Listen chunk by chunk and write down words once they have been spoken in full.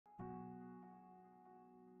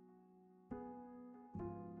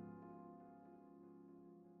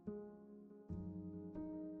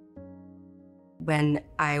When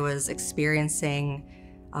I was experiencing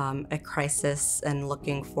a crisis and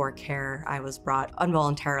looking for care, I was brought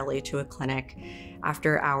involuntarily to a clinic.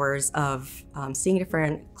 After hours of seeing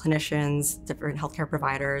different clinicians, different healthcare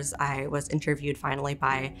providers, I was interviewed finally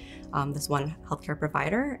by this one healthcare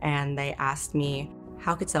provider, and they asked me,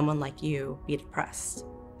 how could someone like you be depressed?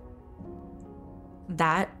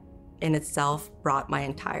 That in itself brought my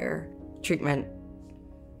entire treatment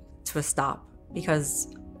to a stop,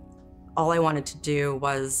 because all I wanted to do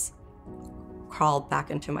was crawl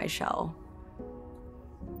back into my shell,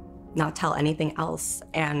 not tell anything else,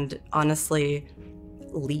 and honestly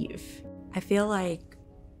leave. I feel like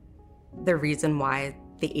the reason why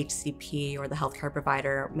the HCP or the healthcare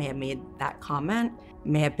provider may have made that comment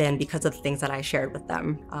may have been because of the things that I shared with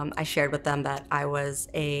them. I shared with them that I was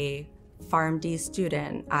a PharmD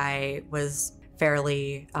student. I was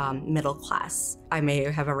fairly middle class. I may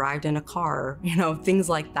have arrived in a car, things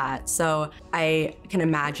like that. So I can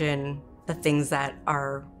imagine the things that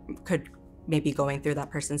could maybe going through that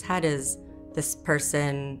person's head is, this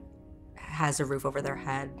person has a roof over their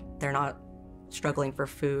head. They're not struggling for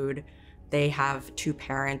food. They have 2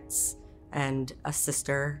 parents and a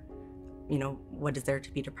sister. What is there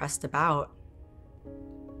to be depressed about?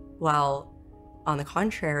 Well, on the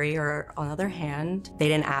contrary, or on the other hand, they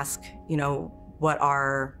didn't ask, what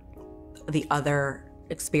are the other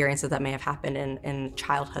experiences that may have happened in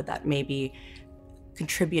childhood that may be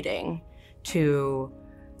contributing to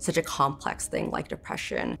such a complex thing like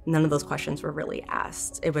depression. None of those questions were really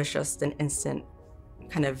asked. It was just an instant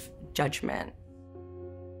kind of judgment.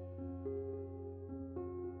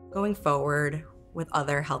 Going forward with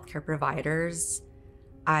other healthcare providers,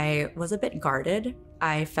 I was a bit guarded.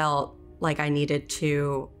 I felt like I needed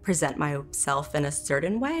to present myself in a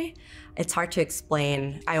certain way. It's hard to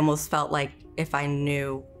explain. I almost felt like if I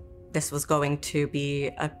knew this was going to be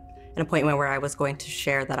an appointment where I was going to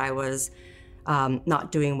share that I was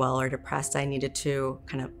not doing well or depressed, I needed to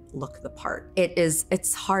kind of look the part.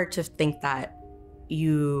 It's hard to think that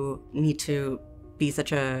you need to be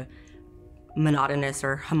such a monotonous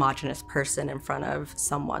or homogenous person in front of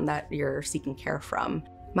someone that you're seeking care from.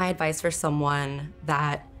 My advice for someone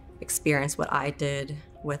that experienced what I did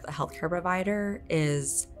with a healthcare provider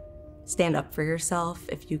is stand up for yourself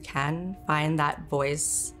if you can. Find that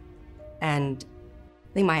voice. And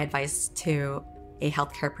I think my advice to a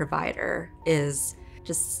healthcare provider is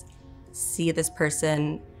just see this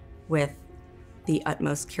person with the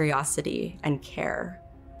utmost curiosity and care,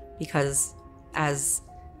 because as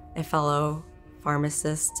a fellow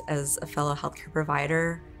pharmacist, as a fellow healthcare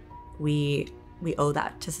provider, we owe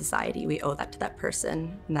that to society. We owe that to that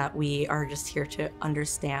person, and that we are just here to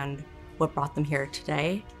understand what brought them here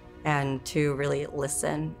today and to really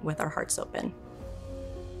listen with our hearts open.